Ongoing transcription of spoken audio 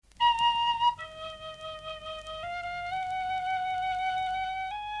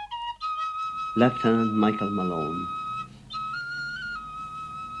Lieutenant Michael Malone,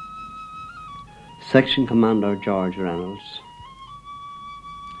 Section Commander George Reynolds,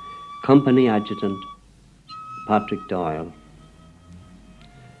 Company Adjutant Patrick Doyle,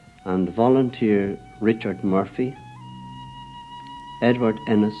 and Volunteer Richard Murphy, Edward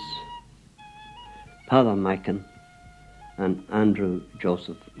Ennis, Padda Mackin, and Andrew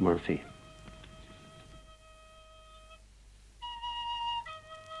Joseph Murphy.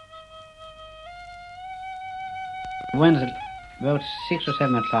 Wednesday, about 6 or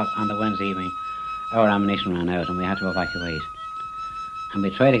 7 o'clock on the Wednesday evening, our ammunition ran out and we had to evacuate. And we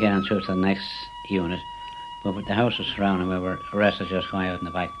tried to get on through to the next unit, but the house was surrounded and we were arrested just going out in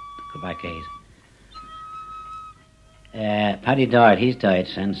the back gate. Paddy Doyle, he's died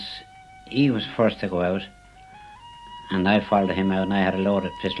since. He was first to go out, and I followed him out, and I had a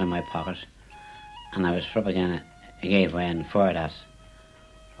loaded pistol in my pocket, and I was up again a gateway and fired at.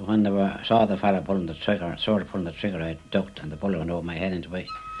 When saw the fella pulling the trigger, sort of pulling the trigger, I ducked, and the bullet went over my head into a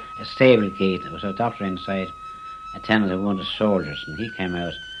stable gate. There was a doctor inside, attending to wounded soldiers, and he came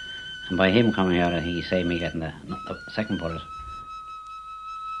out, and by him coming out, he saved me getting the second bullet.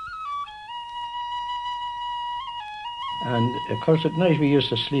 And of course at night we used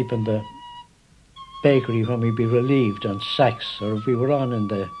to sleep in the bakery when we'd be relieved on sacks, or if we were on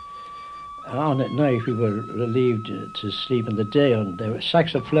at night we were relieved to sleep in the day on the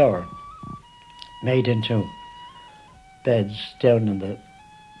sacks of flour made into beds down in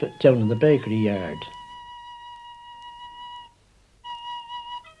the bakery yard.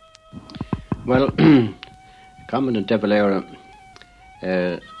 Well, Commandant De Valera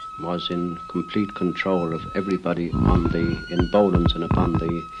was in complete control of everybody in Boland and upon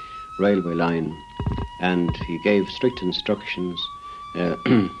the railway line, and he gave strict instructions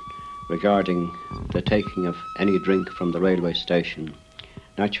regarding the taking of any drink from the railway station.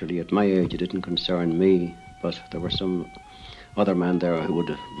 Naturally, at my age, it didn't concern me, but there were some other men there who would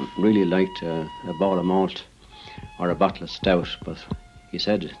have really liked a ball of malt or a bottle of stout, but he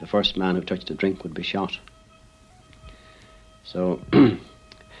said the first man who touched the drink would be shot. So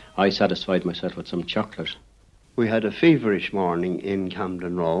I satisfied myself with some chocolate. We had a feverish morning in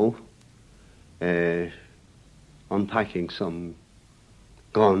Camden Row, unpacking some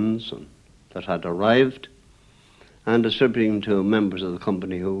guns that had arrived and distributing to members of the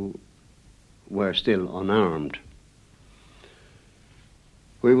company who were still unarmed.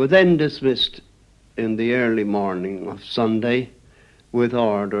 We were then dismissed in the early morning of Sunday with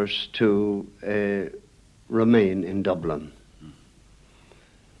orders to remain in Dublin.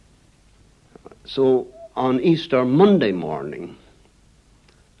 So on Easter Monday morning,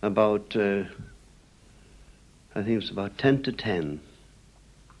 about, I think it was about 10 to 10,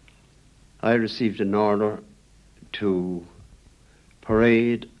 I received an order to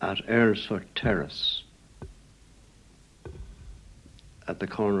parade at Earlsford Terrace at the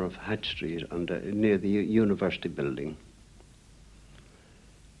corner of Hatch Street near the University building.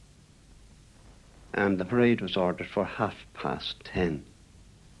 And the parade was ordered for 10:30.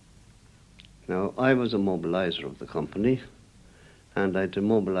 Now, I was a mobiliser of the company, and I had to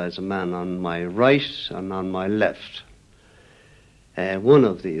mobilise a man on my right and on my left. One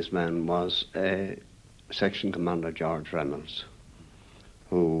of these men was Section Commander George Reynolds,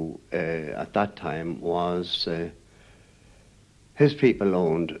 who at that time was, his people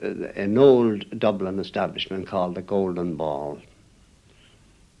owned an old Dublin establishment called the Golden Ball.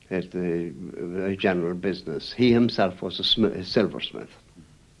 It's a general business. He himself was a silversmith.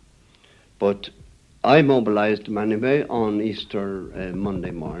 But I mobilised him anyway on Easter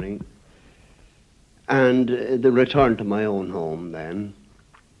Monday morning, and the return to my own home then,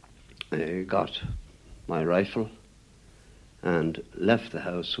 got my rifle and left the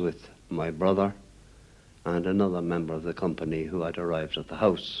house with my brother and another member of the company who had arrived at the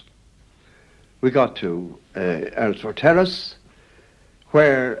house. We got to Earlsford Terrace,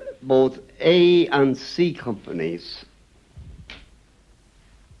 where both A and C companies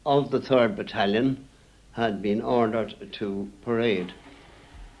of the 3rd Battalion had been ordered to parade.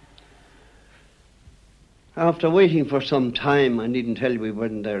 After waiting for some time, I needn't tell you we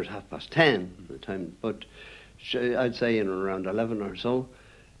weren't there at 10:30 at the time, but I'd say in around 11 or so,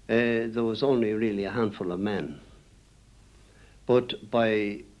 there was only really a handful of men. But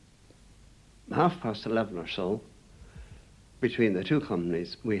by 11:30 or so, between the two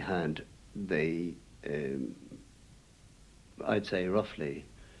companies, we had I'd say roughly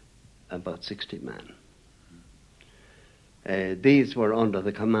about 60 men. These were under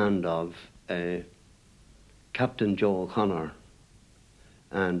the command of Captain Joe O'Connor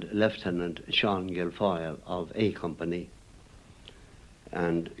and Lieutenant Sean Guilfoyle of A Company.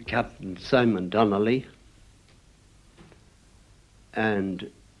 and Captain Simon Donnelly and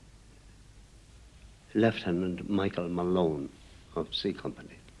Lieutenant Michael Malone of C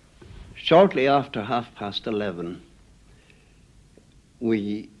Company. Shortly after 11:30,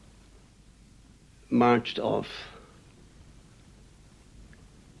 we marched off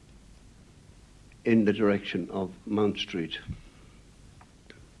in the direction of Mount Street.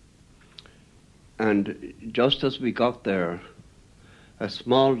 And just as we got there, a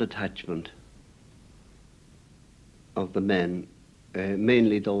small detachment of the men,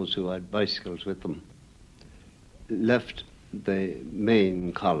 mainly those who had bicycles with them, left the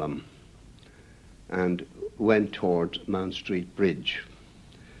main column and went towards Mount Street Bridge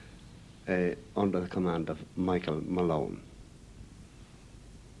under the command of Michael Malone.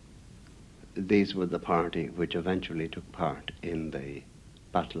 These were the party which eventually took part in the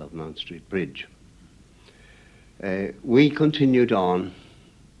Battle of Mount Street Bridge. We continued on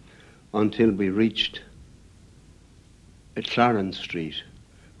until we reached Clarence Street,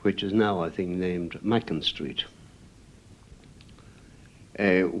 which is now, I think, named Mackin Street.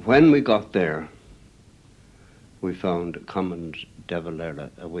 When we got there, we found Commandant De Valera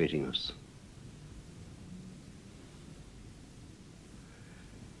awaiting us.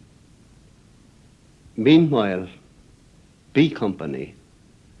 Meanwhile, B Company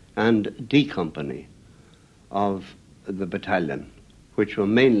and D Company of the battalion, which were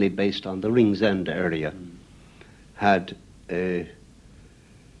mainly based on the Ringsend area, had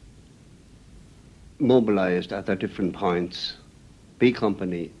mobilized at their different points. B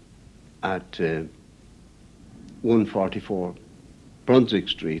Company at 144 Brunswick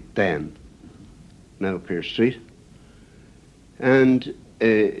Street, then, now Pierce Street, and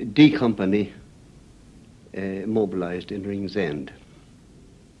D Company mobilized in Ringsend.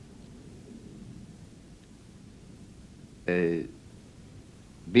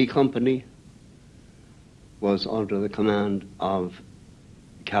 B Company was under the command of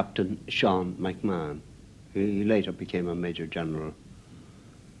Captain Sean McMahon. He later became a Major General.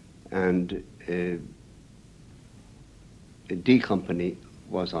 And D Company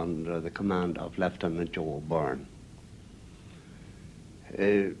was under the command of Lieutenant Joe O'Byrne.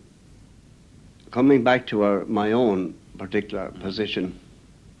 Coming back to my own particular position,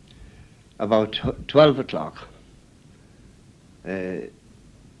 about 12 o'clock,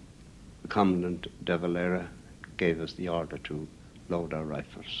 Commandant De Valera gave us the order to load our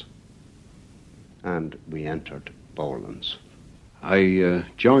rifles, and we entered Boland's. I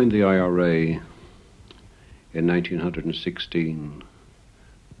joined the IRA in 1916.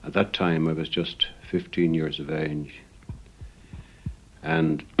 At that time, I was just 15 years of age,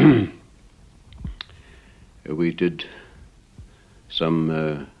 and we did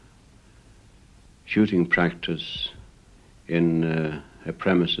some shooting practice in a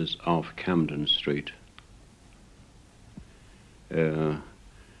premises off Camden Street.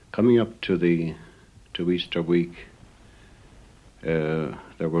 Coming up to Easter week, there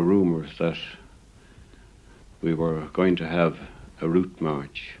were rumours that we were going to have a route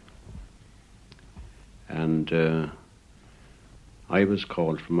march, and I was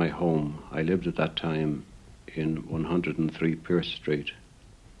called from my home. I lived at that time in 103 Pierce Street,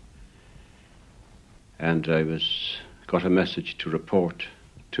 and I got a message to report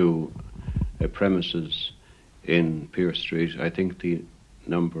to a premises in Pierce Street. I think the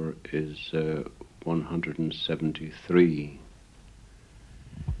number is 173.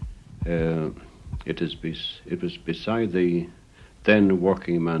 It was beside the then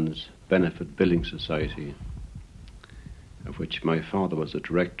Working Man's Benefit Building Society, of which my father was a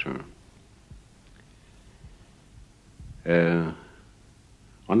director. On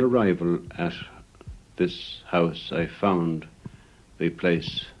arrival at this house, I found the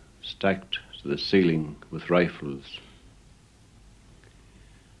place stacked to the ceiling with rifles.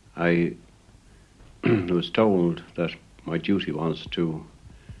 I was told that my duty was to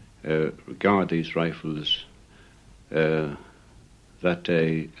guard these rifles that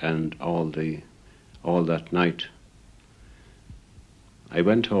day and all that night. I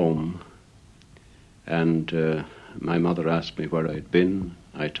went home, and my mother asked me where I'd been.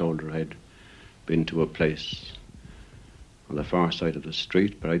 I told her I'd been to a place on the far side of the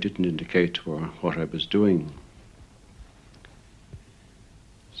street, but I didn't indicate to her what I was doing.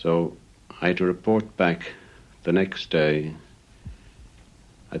 So I had to report back the next day.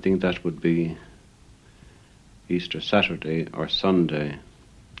 I think that would be Easter Saturday or Sunday.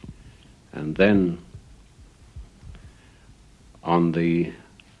 And then on the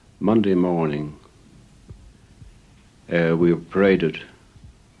Monday morning, we were paraded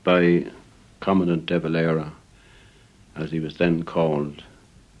by Commandant De Valera as he was then called,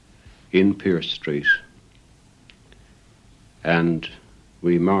 in Pierce Street, and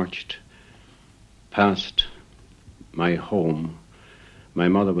we marched past my home. My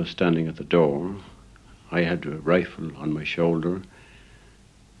mother was standing at the door. I had a rifle on my shoulder,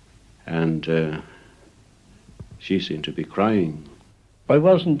 and she seemed to be crying. I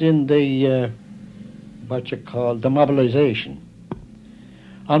wasn't in the, the mobilisation.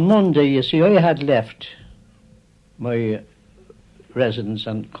 On Monday, you see, I had left my residence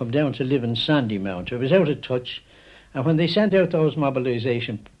and come down to live in Sandymount. I was out of touch, and when they sent out those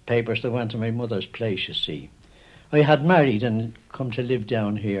mobilisation papers, they went to my mother's place, you see. I had married and come to live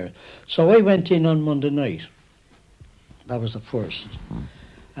down here. So I went in on Monday night. That was the first.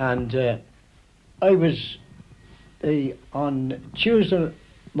 And I was, on Tuesday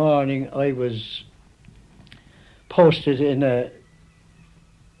morning, I was posted in a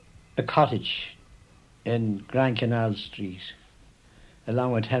cottage in Grand Canal Street,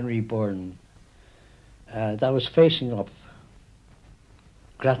 along with Henry Byrne. That was facing up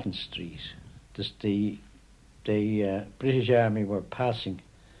Grattan Street. The British Army were passing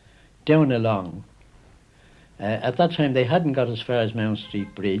down along. At that time they hadn't got as far as Mount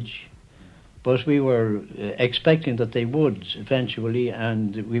Street Bridge, but we were expecting that they would eventually,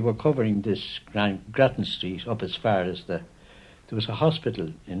 and we were covering this Grattan Street up as far as there was a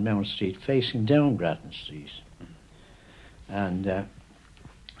hospital in Mount Street facing down Grattan Street. And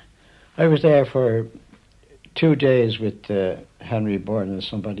I was there for 2 days with Henry Byrne and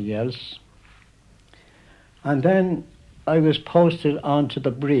somebody else. And then I was posted onto the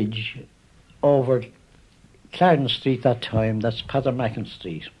bridge over Clarendon Street that time, that's Pattermackin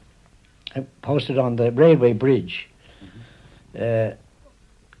Street. I posted on the railway bridge,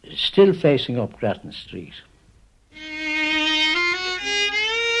 still facing up Grattan Street.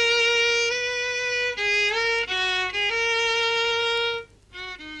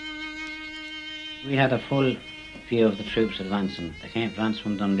 We had a full view of the troops advancing. They came advanced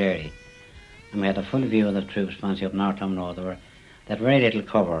from Dundee, and we had a full view of the troops advancing up Northam Road. They had very little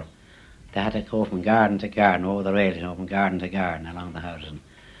cover. They had to go from garden to garden, over the rails, from garden to garden along the houses.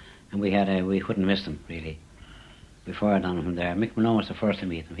 And we couldn't miss them, really. We fired on them from there. Mick Malone was the first to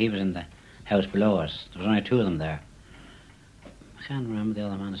meet them. He was in the house below us. There was only 2 of them there. I can't remember the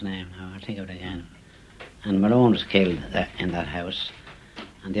other man's name now. I'll think of it again. And Malone was killed in that house.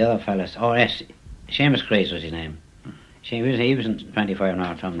 And the other fellas, yes, Seamus Grace was his name. He was in 25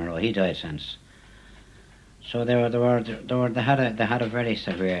 Northumberland Road. He died since. So they had a very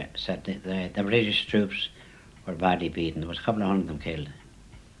severe set. The British troops were badly beaten. There was a couple of hundred of them killed.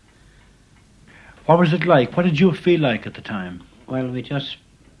 What was it like? What did you feel like at the time? Well, we just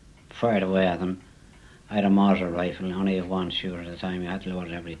fired away at them. I had a mortar rifle, only one shooter at a time. You had to load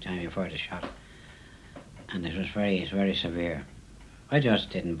it every time you fired a shot. And it was very severe. I just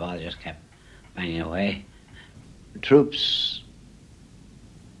didn't bother, just kept banging away. Troops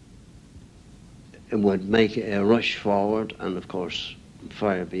would make a rush forward, and of course,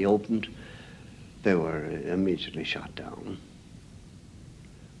 fire be opened. They were immediately shot down.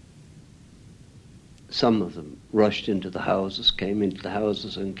 Some of them rushed into the houses, came into the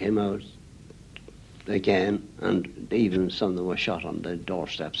houses and came out again, and even some of them were shot on the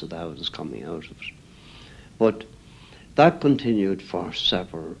doorsteps of the houses coming out of it. But that continued for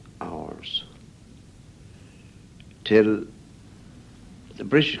several hours, till the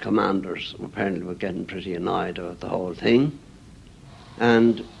British commanders apparently were getting pretty annoyed about the whole thing,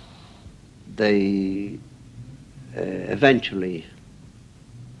 and they eventually,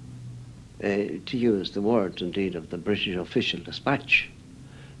 to use the words indeed of the British official dispatch,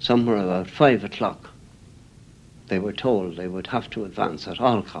 somewhere about 5 o'clock, they were told they would have to advance at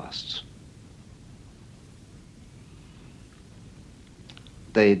all costs.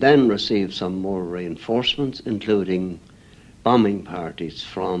 They then received some more reinforcements, including bombing parties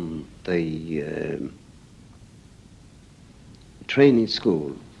from the training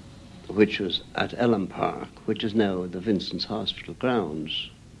school, which was at Ellen Park, which is now the Vincent's Hospital grounds.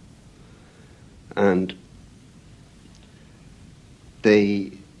 And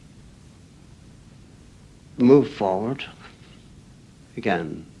they moved forward.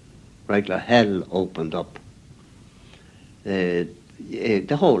 Again, regular hell opened up. The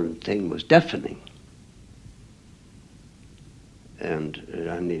whole thing was deafening. And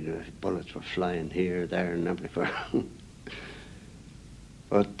bullets were flying here, there, and everywhere.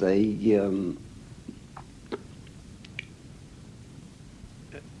 But they,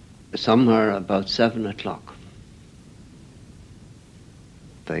 somewhere about 7 o'clock,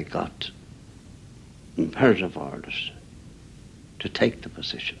 they got imperative orders to take the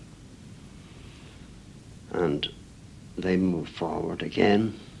position. And they moved forward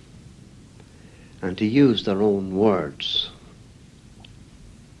again, and to use their own words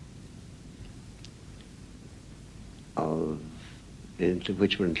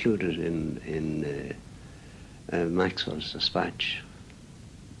which were included in Maxwell's dispatch.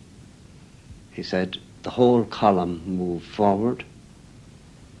 He said the whole column moved forward,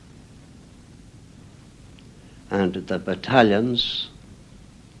 and the battalions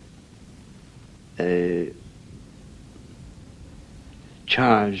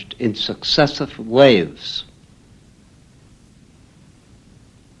charged in successive waves,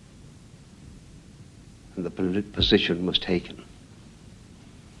 and the position was taken.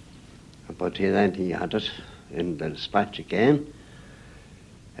 But then he had it in the dispatch again,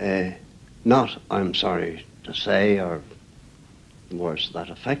 not, I'm sorry to say, or words to that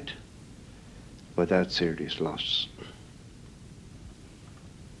effect, without serious loss.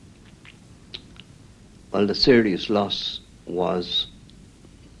 Well, the serious loss was,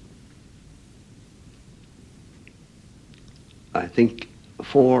 I think,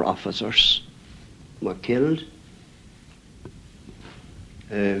 4 officers were killed.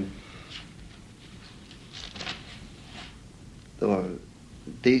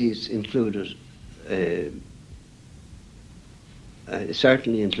 These included,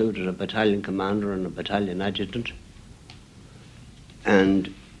 certainly included a battalion commander and a battalion adjutant,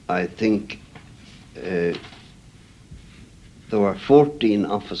 and I think there were 14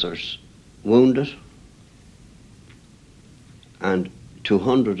 officers wounded and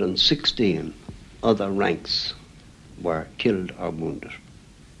 216 other ranks were killed or wounded.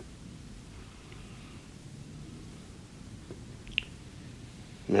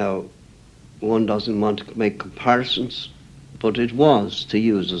 Now, one doesn't want to make comparisons, but it was, to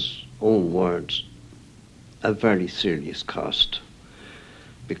use his own words, a very serious cost,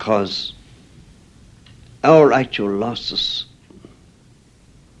 because our actual losses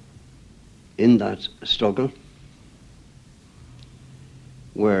in that struggle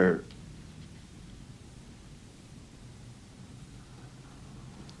were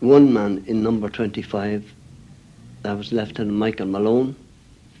one man in number 25, that was Lieutenant Michael Malone,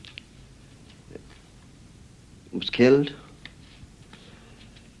 was killed.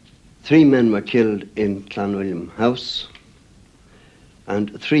 3 men were killed in Clanwilliam House,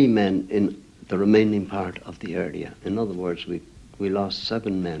 and 3 men in the remaining part of the area. In other words, we lost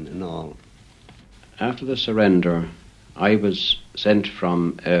 7 men in all. After the surrender, I was sent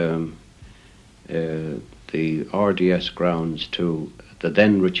from the RDS grounds to the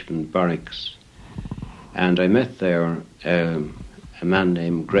then Richmond Barracks, and I met there a man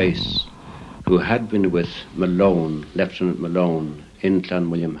named Grace, who had been with Malone, Lieutenant Malone, in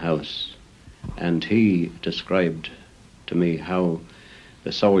Clanwilliam House, and he described to me how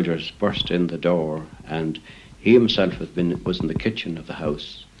the soldiers burst in the door, and he himself was in the kitchen of the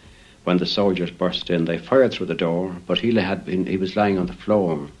house. When the soldiers burst in, they fired through the door, but he was lying on the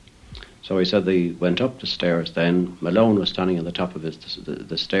floor. So he said they went up the stairs then. Malone was standing on the top of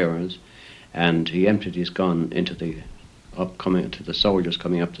the stairs, and he emptied his gun into the soldiers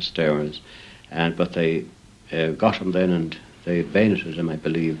coming up the stairs, but they got him then, and they bayoneted him, I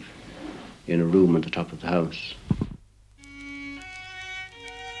believe, in a room on the top of the house.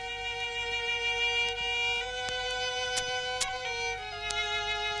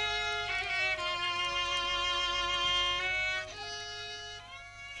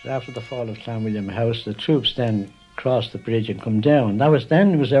 After the fall of Clanwilliam House, the troops then crossed the bridge and come down.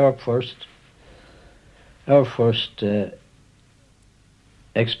 It was our first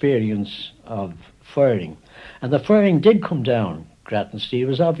experience of firing. And the firing did come down, Grattan Steve. It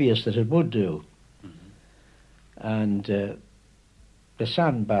was obvious that it would do. Mm-hmm. And the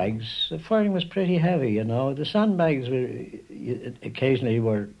sandbags, the firing was pretty heavy, you know. The sandbags occasionally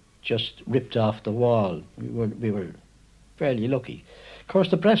were just ripped off the wall. We were fairly lucky. Of course,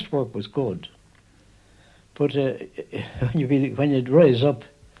 the breastwork was good, but when you'd rise up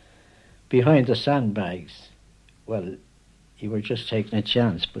behind the sandbags, well, you were just taking a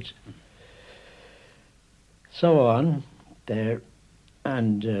chance. But so on there,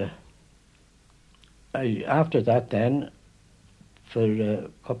 and after that, then for a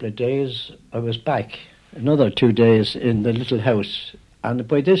couple of days, I was back. Another 2 days in the little house, and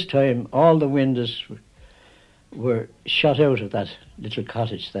by this time, all the windows were shot out of that little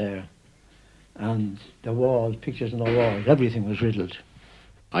cottage there, and the walls, pictures on the walls, everything was riddled.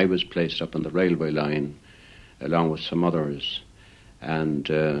 I was placed up on the railway line along with some others, and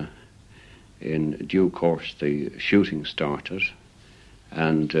in due course the shooting started,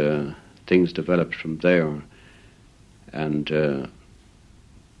 and things developed from there, and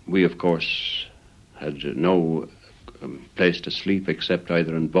we of course had no place to sleep except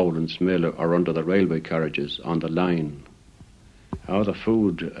either in Boland's mill or under the railway carriages on the line. The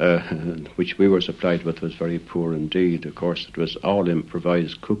food which we were supplied with was very poor indeed. Of course, it was all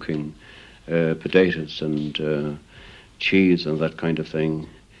improvised cooking, potatoes and cheese and that kind of thing.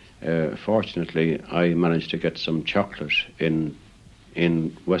 Fortunately, I managed to get some chocolate in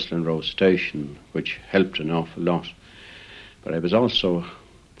Westland Road Station, which helped an awful lot. But I was also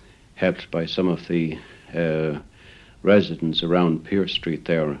helped by some of the residents around Pierce Street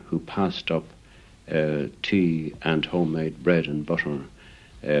there who passed up tea and homemade bread and butter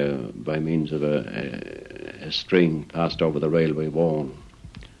by means of a string passed over the railway wall.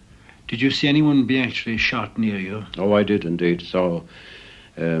 Did you see anyone be actually shot near you? Oh, I did indeed. Saw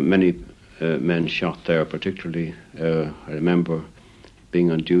many men shot there, particularly I remember being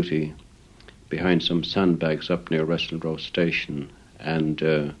on duty behind some sandbags up near Westland Road Station, and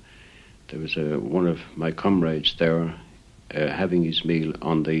there was one of my comrades there having his meal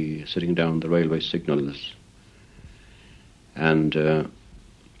sitting down the railway signals, and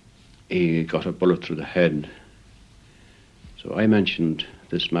he got a bullet through the head. So I mentioned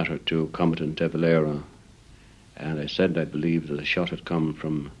this matter to Commandant De Valera, and I said I believed that the shot had come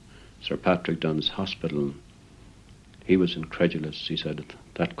from Sir Patrick Dunn's hospital. He was incredulous. He said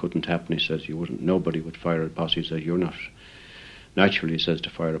that couldn't happen. He says nobody would fire at boss. He said you're not naturally, he says, to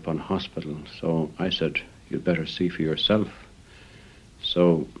fire upon a hospital. So I said you'd better see for yourself.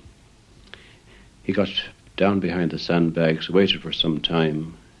 So he got down behind the sandbags, waited for some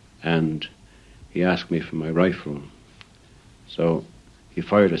time, and he asked me for my rifle. So he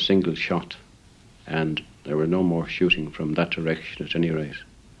fired a single shot, and there were no more shooting from that direction at any rate.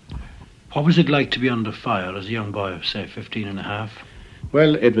 What was it like to be under fire as a young boy of, say, 15 and a half?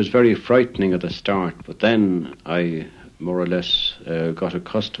 Well, it was very frightening at the start, but then I more or less got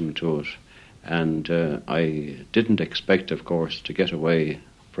accustomed to it, and I didn't expect, of course, to get away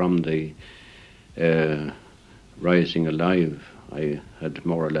from the rising alive. I had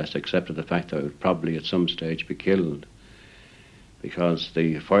more or less accepted the fact that I would probably at some stage be killed, because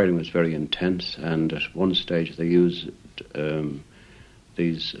the firing was very intense, and at one stage they used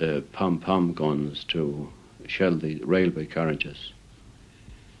these pom-pom guns to shell the railway carriages,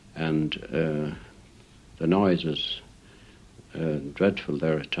 and the noise was dreadful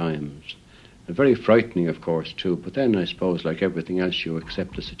there at times. And very frightening, of course, too, but then I suppose, like everything else, you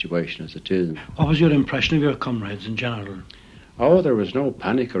accept the situation as it is. What was your impression of your comrades in general? Oh, there was no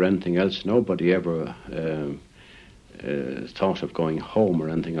panic or anything else. Nobody ever thought of going home or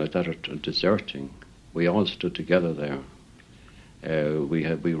anything like that, or deserting. We all stood together there.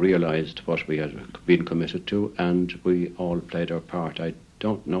 We realised what we had been committed to, and we all played our part. I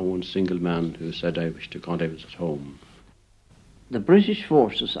don't know one single man who said, I wish to God I was at home. The British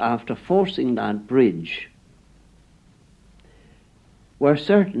forces, after forcing that bridge, were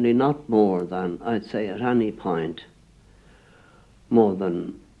certainly not more than, I'd say at any point, more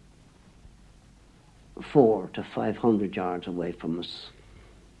than 400 to 500 yards away from us.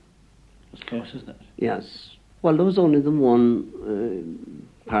 As close as that? Yes. Well, there was only the one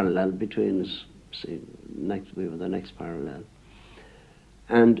parallel between us. See, we were the next parallel.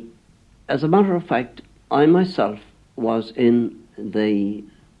 And as a matter of fact, I myself was in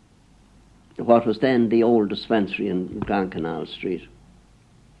what was then the old dispensary in Grand Canal Street.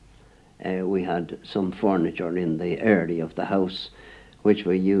 We had some furniture in the area of the house which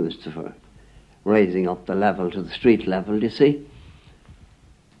we used for raising up the level to the street level, you see.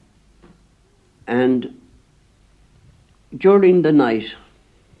 And during the night,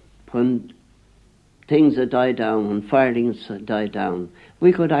 when things had died down, when firings had died down,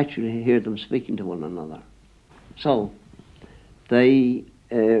 we could actually hear them speaking to one another. So the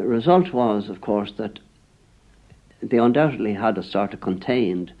result was, of course, that they undoubtedly had us sort of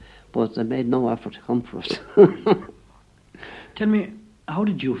contained, but they made no effort to come for us. Tell me, how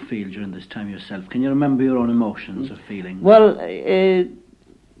did you feel during this time yourself? Can you remember your own emotions or feelings? Well,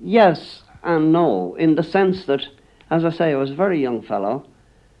 yes and no, in the sense that, as I say, I was a very young fellow,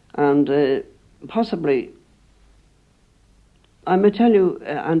 and possibly, I may tell you,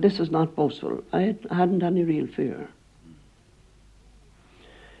 and this is not boastful, I hadn't any real fear.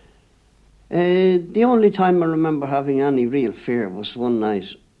 The only time I remember having any real fear was one night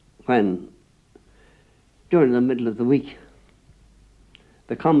when, during the middle of the week,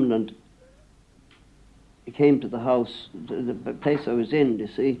 the commandant came to the house, the place I was in, you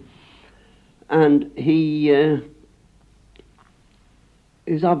see, and he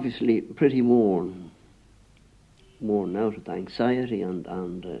is obviously pretty worn out with anxiety and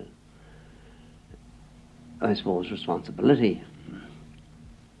I suppose responsibility.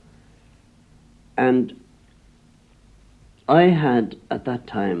 And I had, at that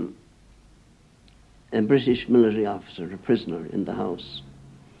time, a British military officer, a prisoner, in the house.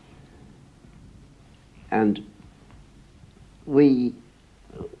 And we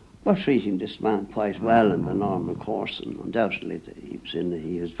were treating this man quite well in the normal course, and undoubtedly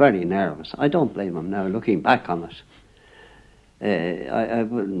he was very nervous. I don't blame him now, looking back on it. I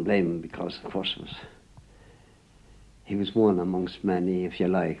wouldn't blame him because, of course, he was one amongst many, if you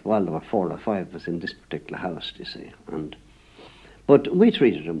like. Well, there were 4 or 5 of us in this particular house, you see. But we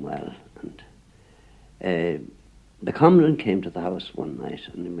treated him well. And the commandant came to the house one night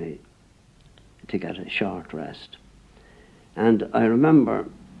to get a short rest. And I remember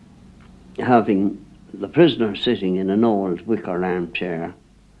having the prisoner sitting in an old wicker armchair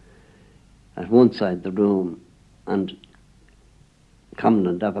at one side of the room, and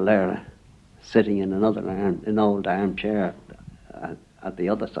Commandant De Valera sitting in an old armchair at the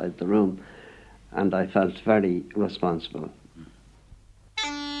other side of the room, and I felt very responsible.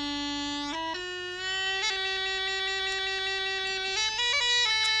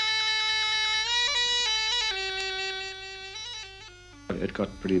 It got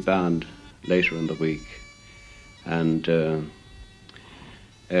pretty bad later in the week, and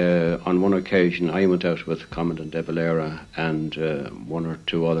on one occasion I went out with Commandant De Valera and 1 or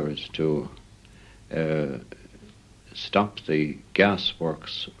 2 others to stop the gas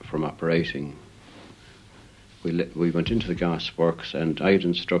works from operating. We went into the gas works, and I had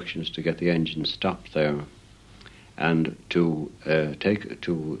instructions to get the engine stopped there and to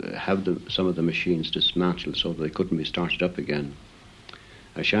have some of the machines dismantled so that they couldn't be started up again.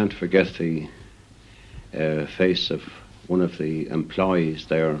 I shan't forget the face of one of the employees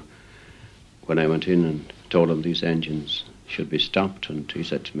there when I went in and told him these engines should be stopped, and he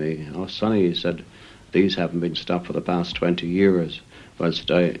said to me, "Oh, Sonny," he said, "these haven't been stopped for the past 20 years. Well,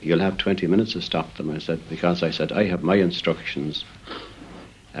 said you'll have 20 minutes to stop them." I said, because I said, I have my instructions.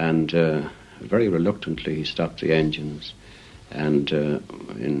 And very reluctantly he stopped the engines. And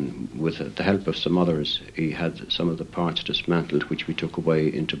with the help of some others, he had some of the parts dismantled, which we took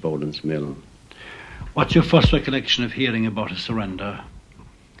away into Boland's mill. What's your first recollection of hearing about a surrender?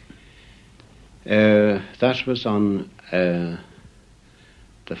 That was on the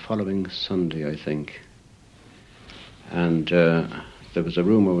following Sunday, I think. And there was a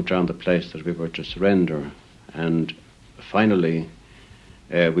rumour around the place that we were to surrender. And finally,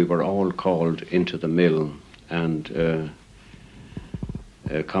 we were all called into the mill, and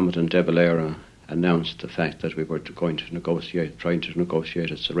Commandant De Valera announced the fact that we were trying to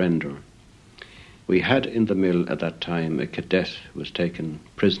negotiate a surrender. We had in the mill at that time a cadet who was taken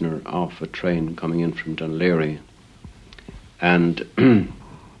prisoner off a train coming in from Dunleary, and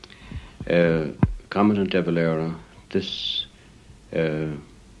Commandant De Valera, this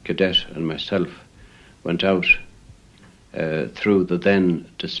cadet and myself went out through the then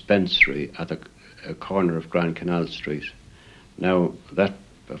dispensary at the corner of Grand Canal Street. Now, that,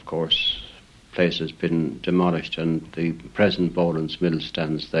 of course, place has been demolished, and the present Boland's mill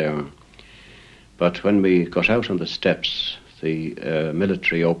stands there. But when we got out on the steps, the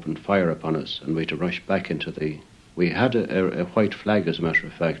military opened fire upon us, and we had to rush back into the... We had a white flag, as a matter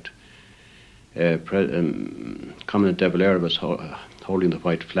of fact. Commandant De Valera was holding the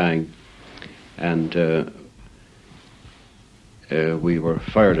white flag, and we were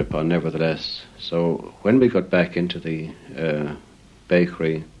fired upon nevertheless. So when we got back into the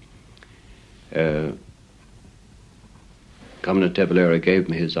bakery, Commandant De Valera gave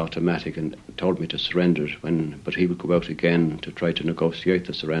me his automatic and told me to surrender it, but he would go out again to try to negotiate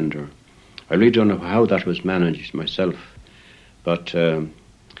the surrender. I really don't know how that was managed myself, but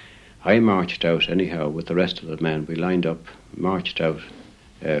I marched out anyhow with the rest of the men. We lined up, marched out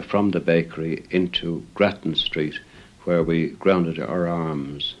from the bakery into Grattan Street, where we grounded our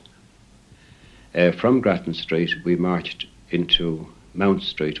arms. From Grattan Street, we marched into Mount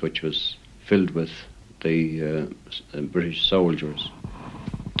Street, which was filled with the British soldiers.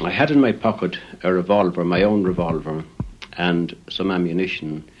 I had in my pocket a revolver, my own revolver, and some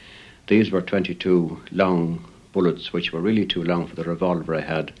ammunition. These were 22 long bullets, which were really too long for the revolver I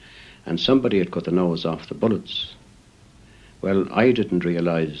had, and somebody had cut the nose off the bullets. Well, I didn't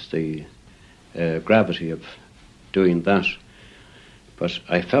realize the gravity of doing that, but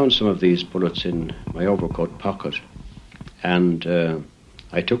I found some of these bullets in my overcoat pocket, and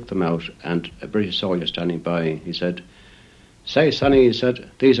I took them out, and a British soldier standing by, he said, "Say, Sonny," he said,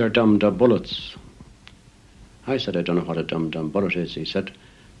 "these are dum-dum bullets." I said, "I don't know what a dum-dum bullet is." He said,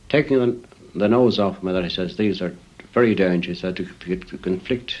 taking the nose off me, he says, "These are very dangerous," he said, to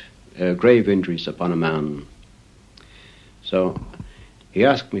inflict grave injuries upon a man. So he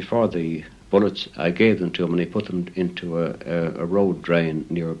asked me for the bullets, I gave them to him and he put them into a road drain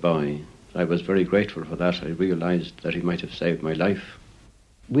nearby. I was very grateful for that. I realised that he might have saved my life.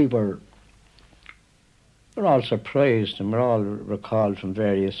 We're all surprised, and we're all recalled from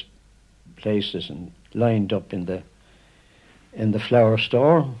various places and lined up in the flower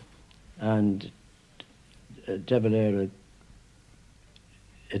store, and De Valera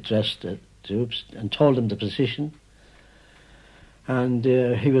addressed the troops and told them the position, and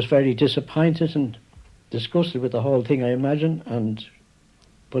he was very disappointed and disgusted with the whole thing, I imagine,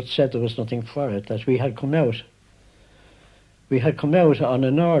 but said there was nothing for it, that we had come out. We had come out on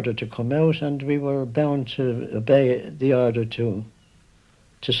an order to come out, and we were bound to obey the order to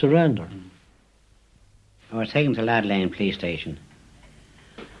surrender. I was taken to Lad Lane police station.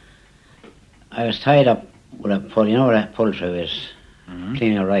 I was tied up with a pull, you know what a pull-through is?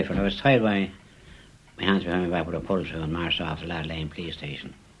 Cleaning a rifle. I was tied by my hands behind my back with a pull-through and marched off to Lad Lane police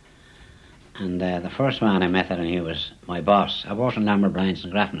station. And the first man I met there, and he was my boss. I worked in Lambert Bryant's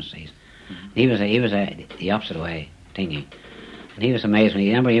and Grafton Street. He was the opposite way thinking. And he was amazed when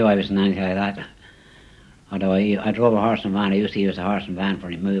he never knew I was in anything like that. Although I drove a horse and van, I used to use the horse and van for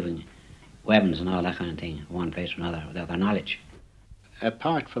moving weapons and all that kind of thing from one place to another without their knowledge.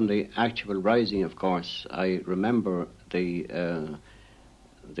 Apart from the actual rising, of course, I remember the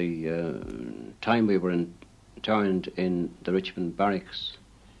time we were interned in the Richmond barracks.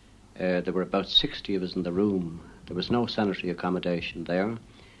 There were about 60 of us in the room. There was no sanitary accommodation there,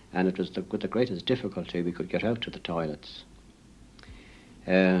 and it was with the greatest difficulty we could get out to the toilets.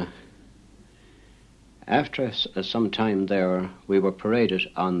 After some time there, we were paraded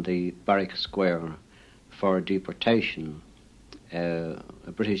on the barrack square for deportation. A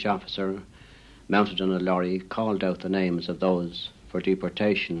British officer mounted on a lorry called out the names of those for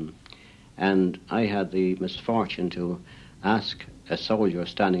deportation, and I had the misfortune to ask a soldier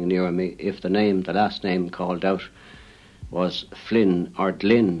standing near me if the last name called out was Flynn or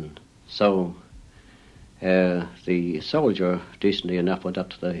Glynn. So the soldier, decently enough, went up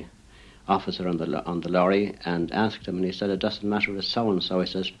to the officer on the lorry and asked him, and he said, "It doesn't matter, it's so-and-so." He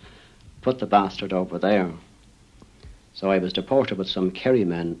says, "Put the bastard over there." So I was deported with some Kerry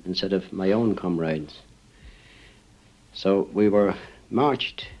men instead of my own comrades. So we were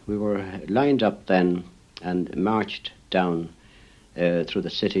lined up then and marched down through the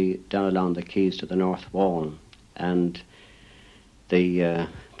city, down along the quays to the north wall, and there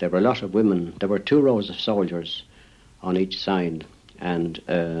were a lot of women. There were 2 rows of soldiers on each side, and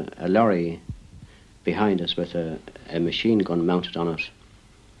a lorry behind us with a machine gun mounted on it.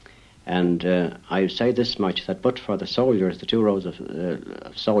 And I say this much, that but for the soldiers, the 2 rows of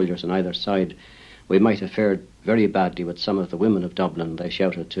soldiers on either side, we might have fared very badly with some of the women of Dublin. They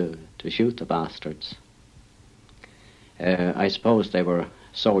shouted to shoot the bastards. I suppose they were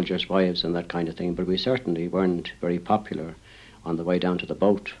soldiers' wives and that kind of thing, but we certainly weren't very popular on the way down to the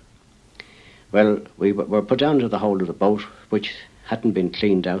boat. Well, we were put down to the hold of the boat, which hadn't been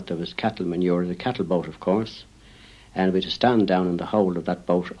cleaned out. There was cattle manure, the cattle boat, of course, and we had to stand down in the hold of that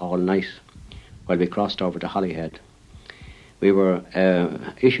boat all night while we crossed over to Holyhead. We were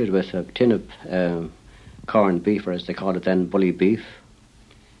issued with a tin of corned beef, or as they called it then, bully beef,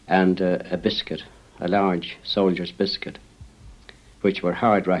 and a biscuit, a large soldier's biscuit, which were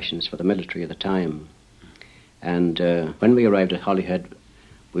hard rations for the military at the time. And when we arrived at Holyhead,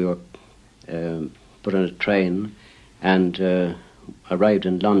 we were put on a train and arrived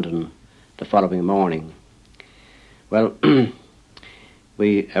in London the following morning. Well,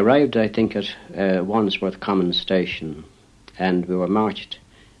 we arrived, I think, at Wandsworth Common Station, and we were marched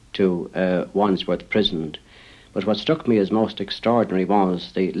to Wandsworth Prison. But what struck me as most extraordinary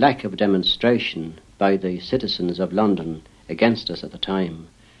was the lack of demonstration by the citizens of London against us at the time.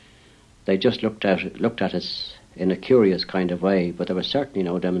 They just looked at us in a curious kind of way, but there was certainly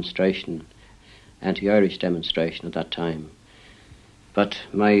no demonstration, anti-Irish demonstration at that time. But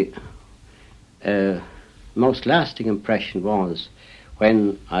my most lasting impression was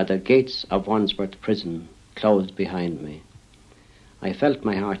when the gates of Wandsworth Prison closed behind me. I felt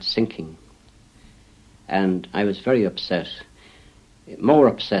my heart sinking, and I was very upset, more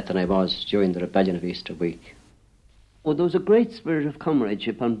upset than I was during the rebellion of Easter week. Well, there was a great spirit of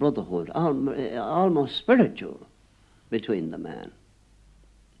comradeship and brotherhood, almost spiritual, between the men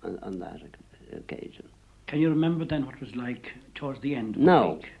on that occasion. Can you remember then what it was like towards the end of the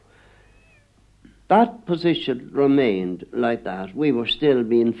No. week? That position remained like that. We were still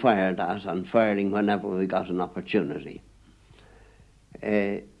being fired at and firing whenever we got an opportunity.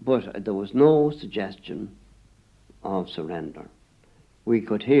 But there was no suggestion of surrender. We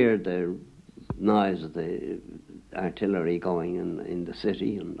could hear the noise of the artillery going in the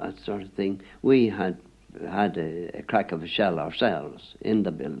city and that sort of thing. We had a crack of a shell ourselves in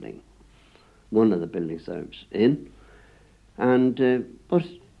the building, one of the buildings I was in, and but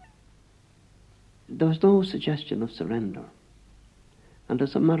there was no suggestion of surrender. And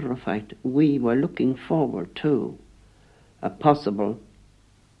as a matter of fact, we were looking forward to a possible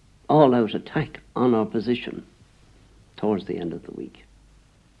all-out attack on our position towards the end of the week.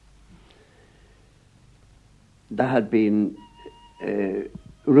 There had been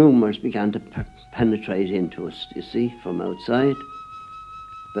rumours began to penetrate into us, you see, from outside,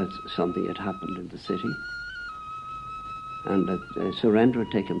 that something had happened in the city, and that a surrender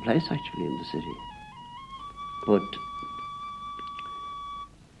had taken place actually in the city. But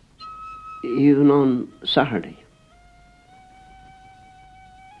even on Saturday,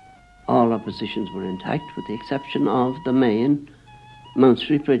 all our positions were intact with the exception of the main Mount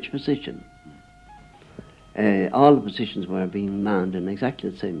Street Bridge position. All the positions were being manned in exactly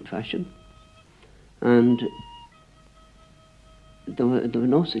the same fashion, and there were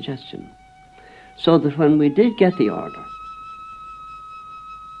no suggestion. So that when we did get the order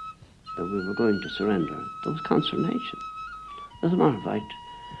that we were going to surrender, there was consternation. As a matter of fact,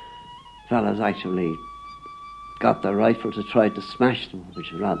 fellas actually got their rifles to try to smash them,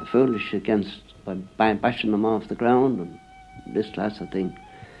 which was rather foolish, by bashing them off the ground and this class of thing.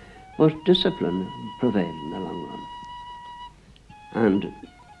 But discipline prevailed in the long run. And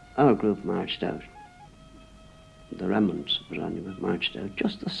our group marched out. The remnants of it anyway marched out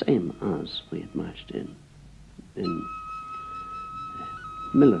just the same as we had marched in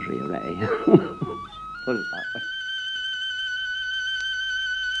military array. Put it that way.